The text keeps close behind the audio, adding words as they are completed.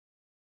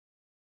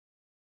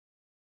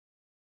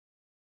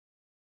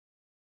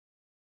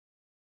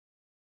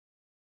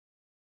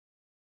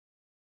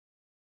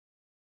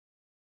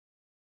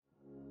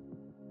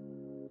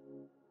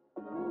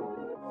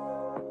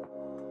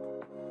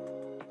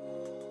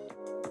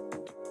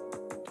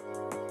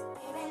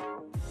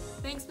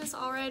Thanks, Miss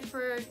Allred,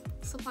 for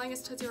supplying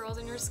us Tootsie Rolls,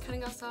 and you're just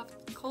cutting us off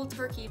cold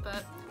turkey,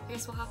 but I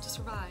guess we'll have to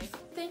survive.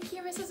 Thank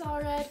you, Mrs.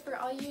 Allred, for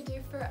all you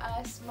do for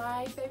us.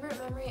 My favorite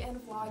memory in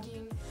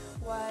vlogging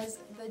was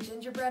the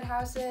gingerbread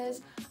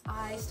houses.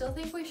 I still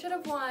think we should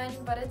have won,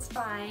 but it's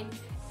fine.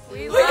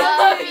 We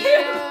love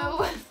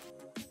you!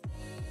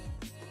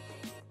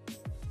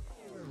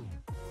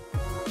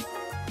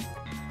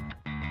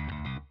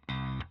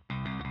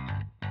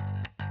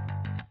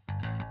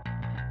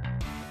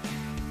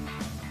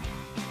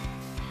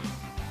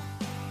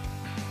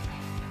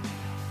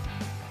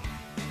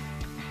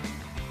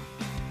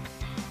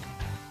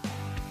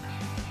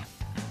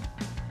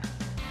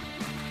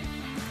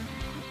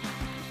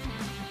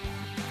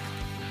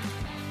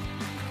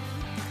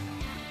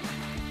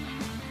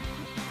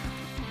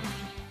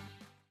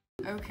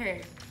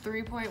 Okay,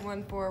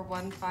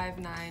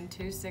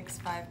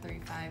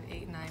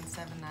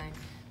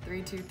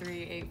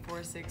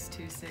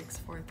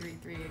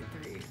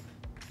 3.14159265358979323384626433383.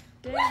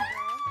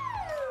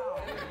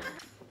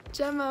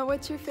 Gemma,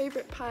 what's your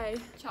favorite pie?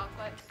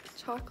 Chocolate.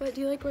 Chocolate?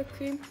 Do you like whipped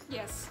cream?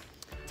 Yes.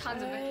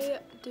 Tons of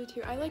it. I do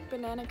too. I like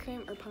banana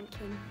cream or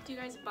pumpkin. Do you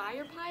guys buy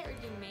your pie or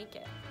do you make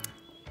it?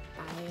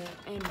 Buy it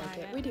and make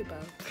it. We do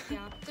both.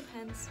 Yeah,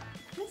 depends.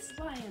 Miss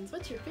Lyons,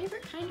 what's your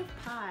favorite kind of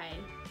pie?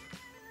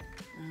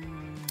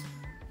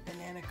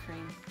 Banana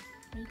cream.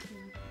 Me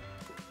too.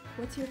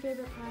 What's your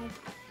favorite pie?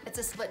 It's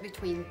a split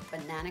between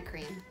banana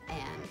cream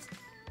and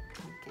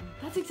pumpkin.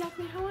 That's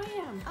exactly how I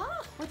am.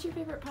 Oh! What's your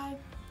favorite pie?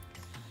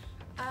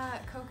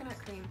 Coconut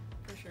cream,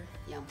 for sure.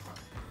 Yum.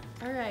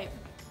 All right.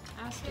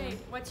 Ask Okay, me.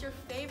 what's your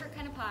favorite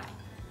kind of pie?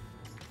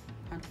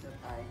 Pumpkin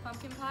pie.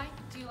 Pumpkin pie?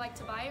 Do you like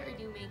to buy it or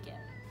do you make it?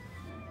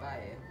 Buy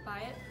it.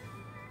 Buy it?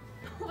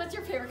 What's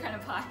your favorite kind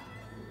of pie?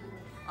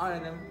 All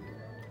of them.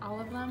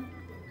 All of them?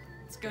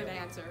 It's a good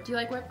answer. Do you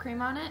like whipped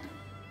cream on it?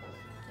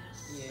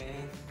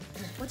 Yeah.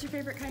 What's your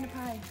favorite kind of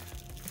pie?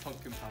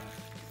 Pumpkin pie.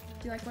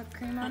 Do you like whipped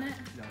cream on it?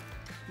 No.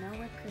 No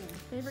whipped cream.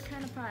 Favorite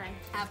kind of pie?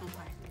 Apple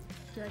pie.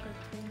 Do you like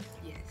whipped cream?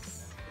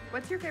 Yes.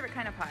 What's your favorite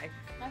kind of pie?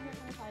 My favorite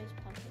kind of pie is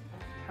pumpkin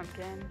pie.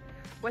 Pumpkin.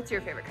 What's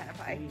your favorite kind of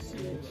pie?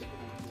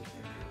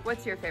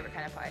 What's your favorite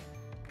kind of pie?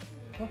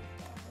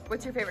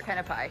 What's your favorite kind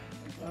of pie?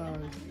 I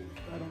don't know.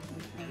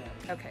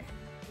 Okay.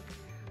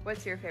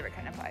 What's your favorite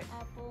kind of pie?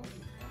 Apple.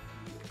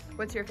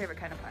 What's your favorite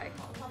kind of pie?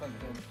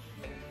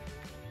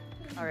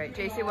 All right,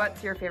 JC,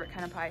 what's your favorite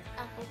kind of pie?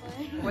 Apple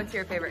pie. What's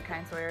your favorite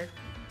kind, Sawyer?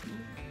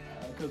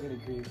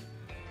 Coconut cream.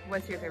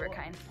 What's your favorite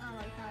kind? I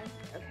like pie.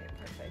 Okay,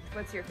 perfect.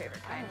 What's your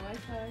favorite kind? I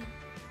like pie.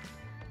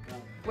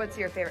 What's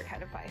your favorite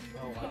kind of pie?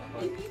 Oh, wow.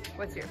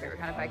 What's your favorite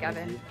kind of pie,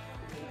 Gavin?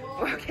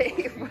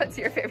 Okay, what's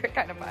your favorite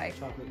kind of pie?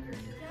 Chocolate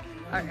cream.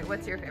 All right,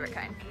 what's your favorite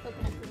kind?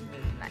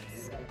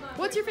 Nice.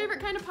 What's your favorite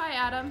kind of pie,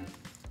 Adam?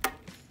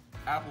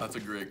 Apple. That's a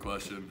great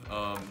question.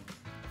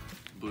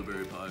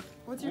 Blueberry pie.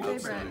 What's your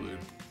favorite? Absolutely.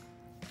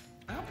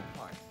 Apple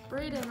pie.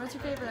 Braden, what's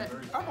your favorite?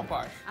 Apple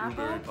pie. Apple?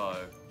 Blueberry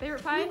pie.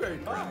 Favorite pie? Blueberry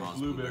pie. Grandma's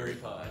blueberry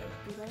pie.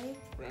 Blueberry?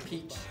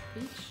 Peach.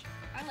 Peach?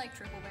 I like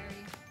triple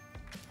berry.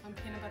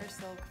 Peanut butter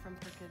silk from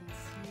Perkins.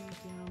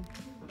 Yum.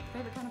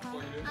 Favorite kind of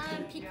pie?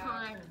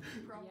 Pecan.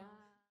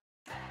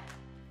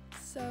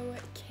 So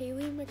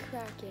Kaylee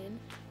McCracken,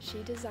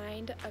 she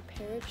designed a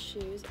pair of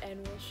shoes,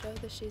 and we'll show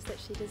the shoes that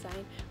she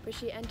designed, but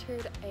she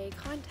entered a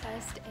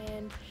contest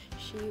and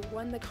she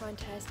won the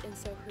contest, and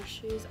so her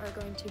shoes are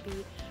going to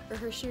be, or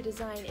her shoe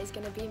design is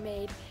going to be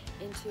made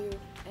into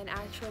an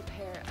actual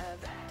pair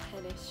of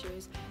tennis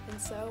shoes.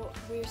 And so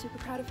we're super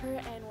proud of her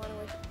and want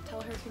to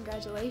tell her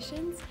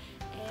congratulations,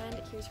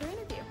 and here's her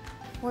interview.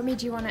 What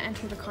made you want to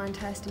enter the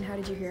contest, and how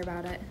did you hear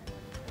about it?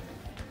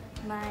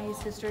 My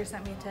sister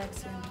sent me a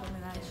text and told me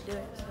that I should do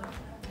it, so I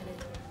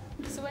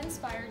did. So what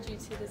inspired you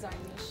to design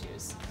these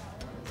shoes?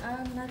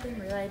 Nothing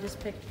really. I just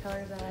picked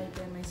colors I liked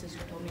and my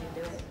sister told me to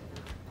do it.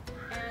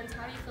 And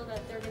how do you feel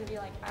that they're going to be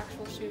like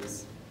actual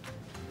shoes?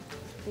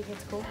 I think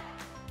it's cool.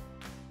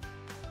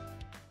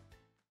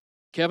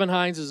 Kevin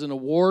Hines is an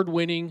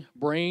award-winning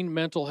brain,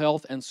 mental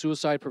health, and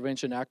suicide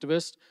prevention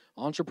activist,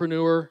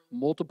 entrepreneur,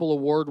 multiple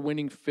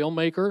award-winning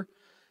filmmaker,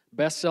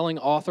 best-selling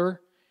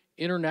author,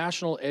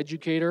 international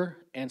educator,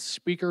 and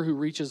speaker who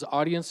reaches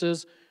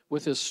audiences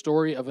with his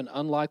story of an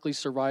unlikely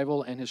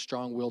survival and his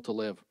strong will to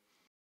live.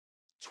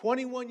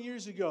 21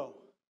 years ago,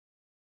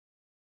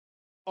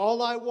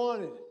 all I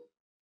wanted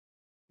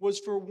was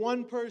for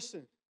one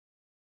person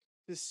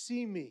to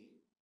see me,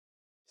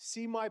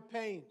 see my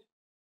pain,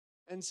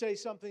 and say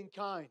something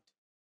kind.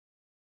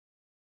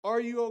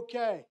 Are you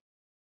okay?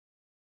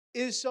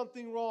 Is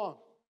something wrong?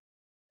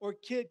 Or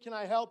kid, can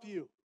I help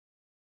you?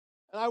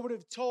 And I would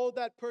have told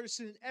that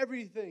person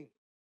everything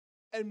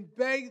and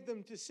begged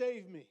them to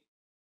save me.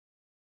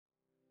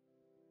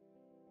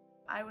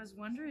 I was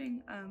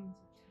wondering,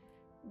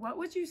 what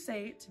would you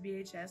say to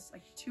BHS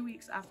like 2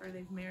 weeks after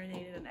they've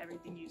marinated on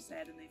everything you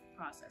said and they've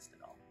processed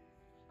it all?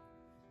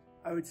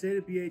 I would say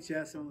to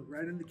BHS, and I'll look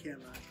right in the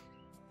camera,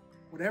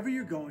 whatever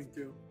you're going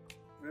through,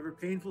 whatever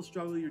painful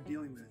struggle you're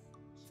dealing with,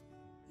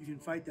 you can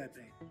fight that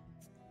pain.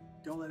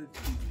 Don't let it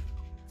defeat you.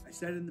 I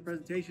said it in the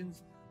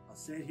presentations, I'll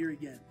say it here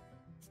again.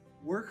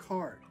 Work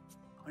hard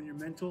on your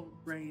mental,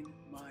 brain,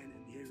 mind,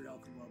 and behavioral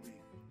health and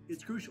well-being.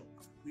 It's crucial.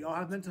 We all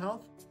have mental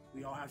health.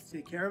 We all have to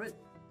take care of it.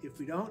 If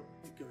we don't,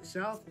 it goes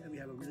south and we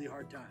have a really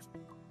hard time.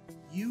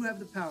 You have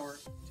the power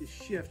to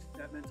shift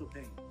that mental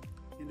pain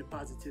into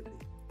positivity.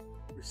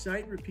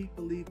 Recite, repeat,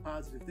 believe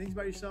positive things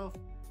about yourself,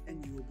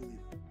 and you will believe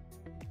it.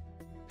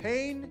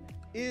 Pain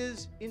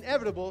is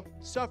inevitable.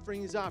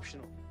 Suffering is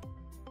optional.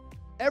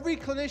 Every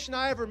clinician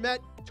I ever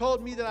met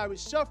told me that I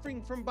was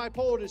suffering from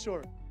bipolar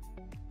disorder,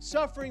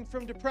 suffering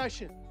from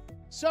depression,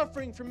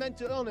 suffering from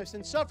mental illness,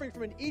 and suffering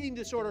from an eating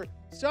disorder.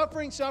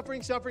 Suffering.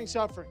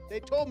 They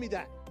told me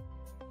that.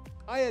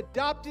 I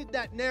adopted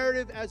that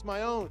narrative as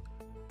my own,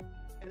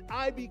 and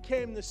I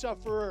became the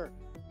sufferer.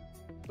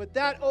 But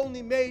that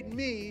only made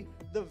me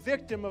the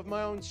victim of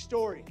my own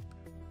story.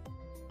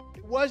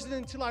 It wasn't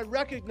until I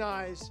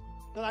recognized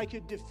that I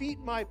could defeat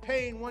my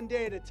pain one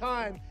day at a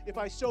time if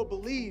I so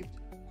believed.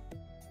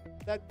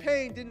 That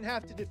pain didn't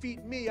have to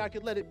defeat me. I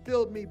could let it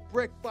build me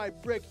brick by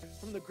brick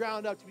from the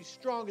ground up to be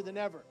stronger than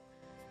ever.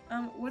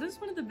 What is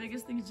one of the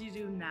biggest things you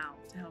do now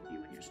to help you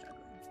when you're struggling?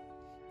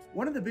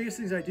 One of the biggest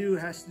things I do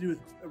has to do with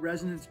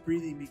resonance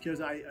breathing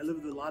because I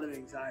live with a lot of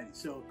anxiety.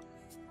 So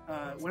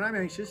when I'm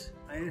anxious,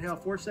 I inhale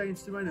 4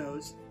 seconds through my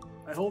nose.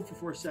 I hold for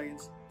 4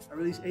 seconds. I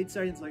release 8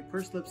 seconds like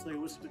pursed lips, like a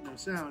whistle but no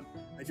sound.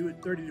 I do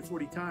it 30 to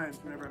 40 times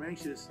whenever I'm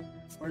anxious,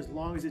 or as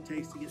long as it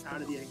takes to get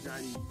out of the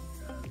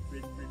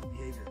anxiety-ridden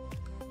behavior.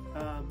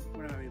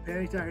 When I'm having a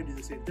panic attack, I do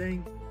the same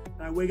thing.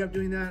 And I wake up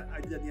doing that.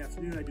 I do that in the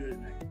afternoon. I do it at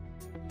night.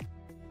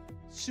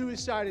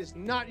 Suicide is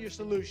not your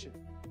solution.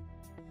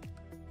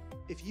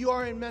 If you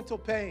are in mental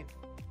pain,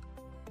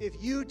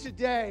 if you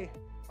today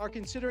are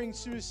considering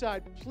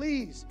suicide,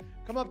 please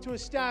come up to a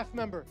staff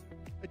member,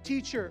 a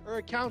teacher, or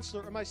a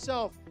counselor, or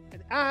myself,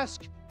 and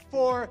ask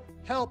for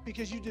help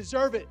because you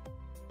deserve it.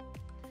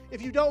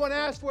 If you don't want to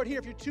ask for it here,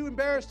 if you're too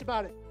embarrassed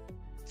about it,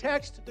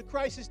 text the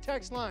crisis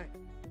text line.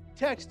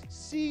 Text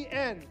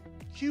CNQR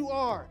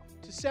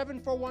to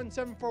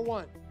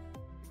 741-741.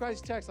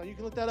 Crisis text line. You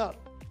can look that up.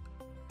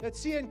 That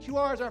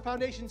CNQR is our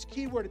foundation's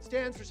keyword. It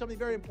stands for something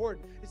very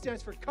important. It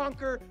stands for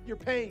Conquer Your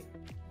Pain.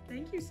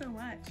 Thank you so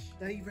much.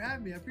 Thank you for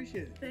having me. I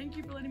appreciate it. Thank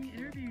you for letting me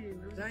interview you.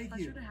 It was a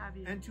pleasure to have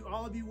you. And to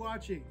all of you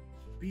watching,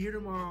 be here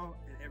tomorrow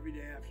and every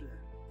day after that.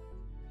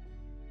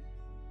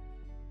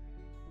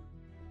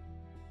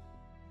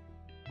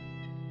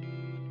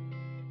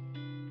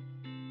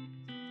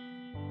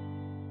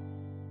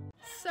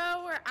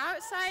 So we're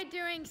outside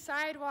doing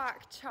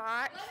sidewalk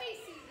chalk. Let me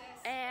see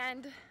this.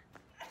 And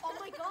Oh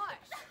my gosh.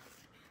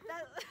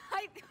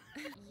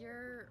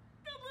 you're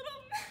the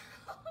little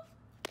mouse.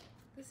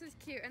 This is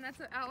cute, and that's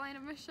an outline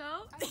of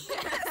Michelle.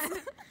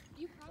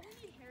 You probably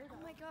need hair though.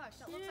 Oh my gosh,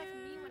 that looks like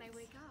me when I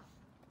wake up.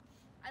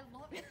 I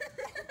love it.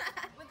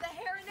 With the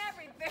hair and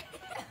everything.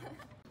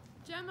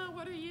 Gemma,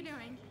 what are you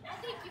doing?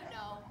 I think you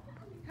know.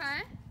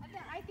 Huh?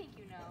 I think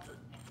you know.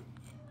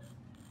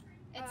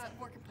 It's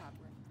a work in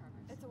progress.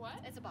 It's a what?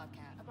 It's a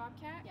bobcat. A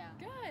bobcat? Yeah.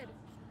 Good.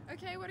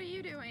 Okay, what are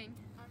you doing?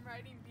 I'm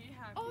writing Be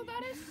Happy. Oh,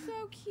 that is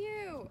so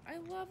cute. I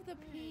love the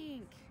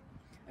pink.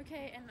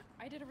 Okay, and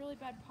I did a really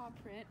bad paw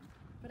print,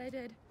 but I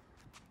did.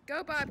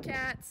 Go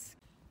Bobcats!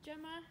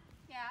 Gemma,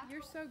 Yeah.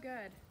 you're so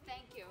good.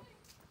 Thank you.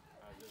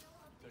 I just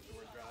took the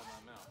words right out of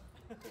my mouth.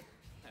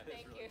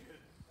 Thank you.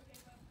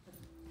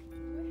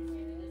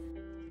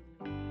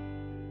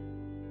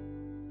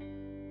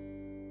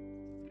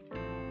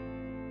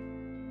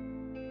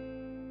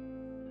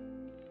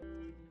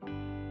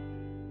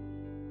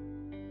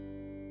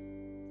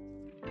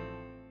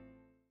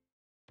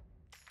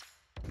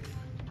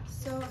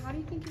 So how do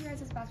you think your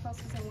guys' basketball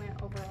season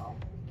went overall?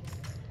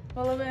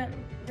 Well, it went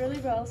really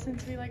well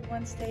since we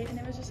won state, and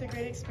it was just a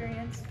great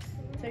experience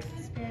to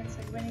experience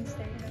winning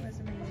state, and it was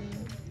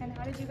amazing. And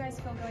how did you guys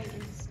feel going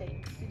into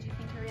state? Did you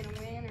think you were gonna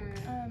win,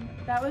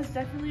 or? That was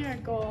definitely our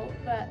goal,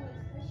 but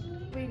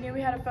we knew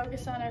we had to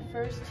focus on our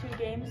first 2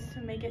 games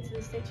to make it to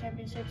the state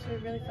championship, so we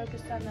really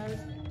focused on those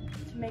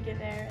to make it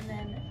there, and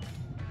then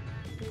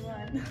we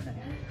won.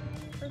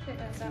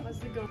 Perfect. That was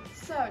the goal.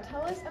 So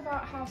tell us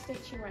about how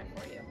state cheer went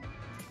for you.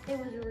 It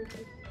was really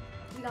good.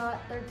 We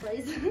got 3rd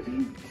place.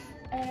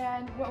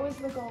 And what was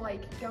the goal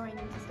going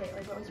into state?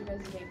 What was your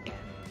guys' game plan?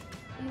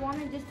 We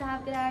wanted just to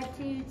have good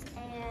attitudes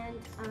and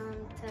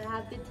to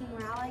have good team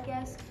morale, I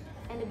guess,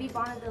 and to beat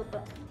Bonneville,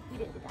 but we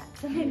didn't do that,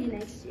 so maybe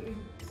next year.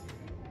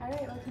 All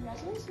right, well,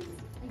 congratulations.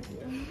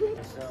 Thank you.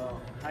 So,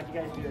 how'd you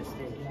guys do at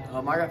state?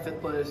 I got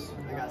 5th place.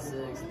 I got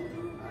 6th.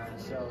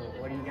 So,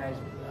 what do you guys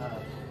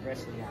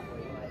wrestling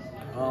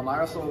at? I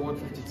wrestled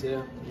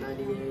 152.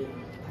 98.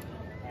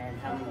 And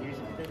how many years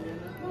have you been doing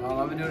that?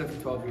 I've been doing it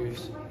for 12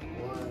 years.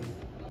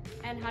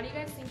 And how do you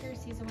guys think your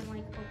season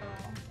went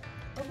overall?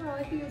 Overall,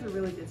 I think it was a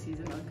really good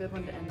season, a good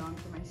one to end on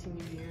for my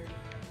senior year.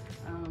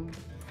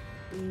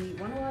 We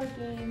won a lot of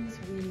games,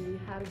 we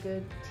had a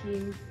good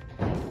team,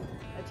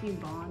 a team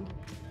bond,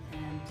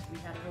 and we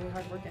had a really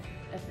hard work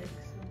ethic.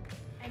 So.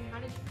 And how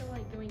did you feel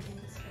going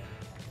into state?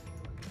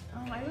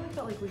 I really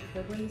felt like we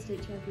could win the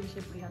state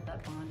championship. We had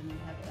that bond and we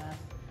had that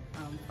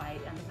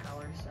fight and the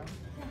power, so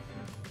yeah.